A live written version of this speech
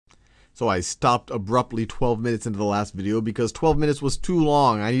So I stopped abruptly 12 minutes into the last video because 12 minutes was too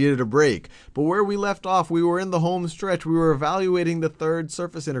long. I needed a break. But where we left off, we were in the home stretch. We were evaluating the third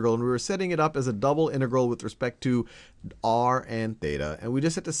surface integral, and we were setting it up as a double integral with respect to r and theta. And we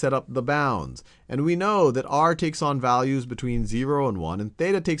just had to set up the bounds. And we know that r takes on values between 0 and 1, and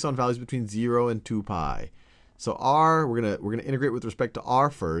theta takes on values between 0 and 2 pi. So r, we're gonna integrate with respect to r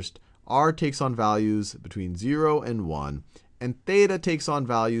first. R takes on values between 0 and 1. And theta takes on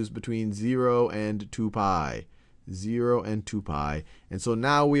values between 0 and 2 pi. 0 and 2 pi. And so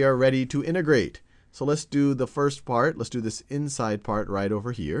now we are ready to integrate. So let's do the first part. Let's do this inside part right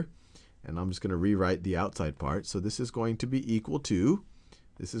over here. And I'm just going to rewrite the outside part. So this is going to be equal to,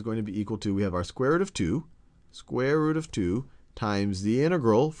 we have our square root of 2, times the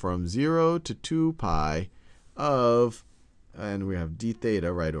integral from 0 to 2 pi of, and we have d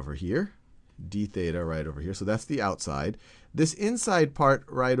theta right over here. So that's the outside. This inside part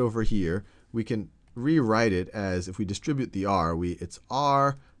right over here, we can rewrite it as, if we distribute the r, it's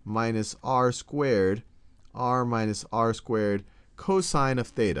r minus r squared cosine of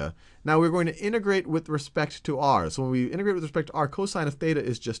theta. Now we're going to integrate with respect to r. So when we integrate with respect to r, cosine of theta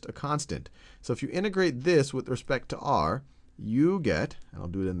is just a constant. So if you integrate this with respect to r, you get, and I'll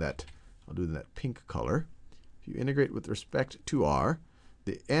do it in that pink color. If you integrate with respect to r,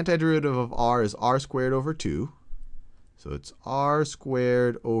 the antiderivative of r is r squared over 2. So it's r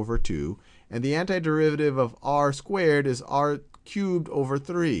squared over 2. And the antiderivative of r squared is r cubed over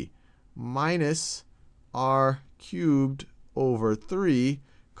 3 minus r cubed over 3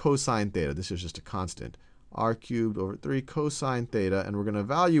 cosine theta. This is just a constant. R cubed over 3 cosine theta. And we're going to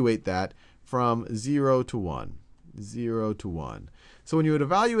evaluate that from 0 to 1. 0 to 1. So when you would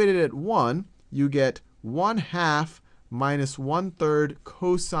evaluate it at 1, you get 1/2 minus 1/3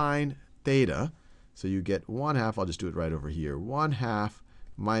 cosine theta. So you get 1/2, I'll just do it right over here, 1/2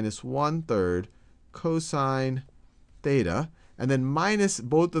 minus 1/3 cosine theta. And then minus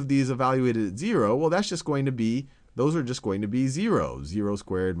both of these evaluated at 0, well, that's just going to be, those are just going to be 0. 0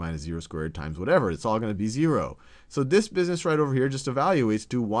 squared minus 0 squared times whatever. It's all going to be 0. So this business right over here just evaluates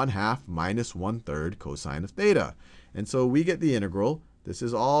to 1/2 minus 1/3 cosine of theta. And so we get the integral. This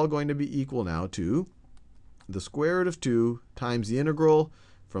is all going to be equal now to the square root of 2 times the integral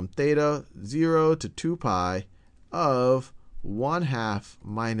from theta 0 to 2 pi of 1/2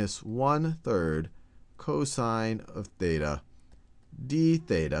 minus 1/3 cosine of theta d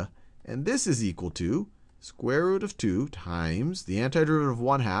theta. And this is equal to square root of 2 times the antiderivative of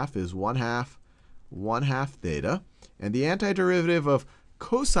 1/2 is 1/2 theta. And the antiderivative of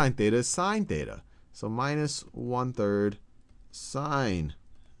cosine theta is sine theta. So minus 1/3 sine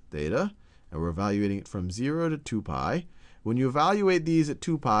theta. And we're evaluating it from 0 to 2 pi. When you evaluate these at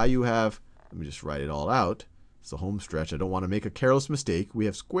 2 pi, you have, let me just write it all out. It's the home stretch. I don't want to make a careless mistake. We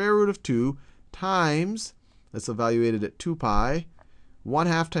have square root of 2 times, let's evaluate it at 2 pi.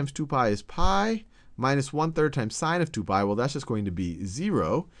 1/2 times 2 pi is pi, minus 1/3 times sine of 2 pi. Well, that's just going to be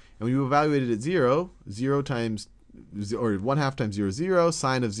 0. And when you evaluate it at 0, 0 times, or 1/2 times 0 is 0,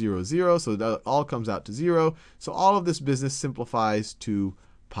 sine of 0 is 0. So that all comes out to 0. So all of this business simplifies to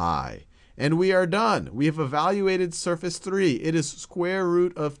pi. And we are done. We have evaluated surface 3. It is square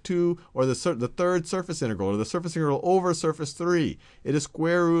root of 2, or the third surface integral, or the surface integral over surface 3. It is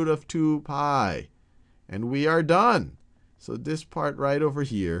square root of 2 pi. And we are done. So this part right over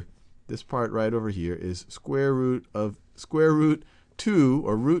here, is square root 2,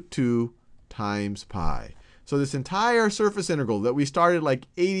 or root 2 times pi. So this entire surface integral that we started like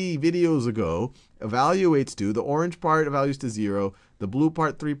 80 videos ago evaluates to, the orange part evaluates to 0, the blue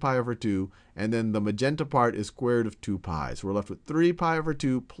part 3 pi over 2, and then the magenta part is square root of 2 pi. So we're left with 3 pi over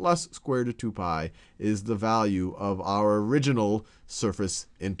 2 plus square root of 2 pi is the value of our original surface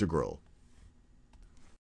integral.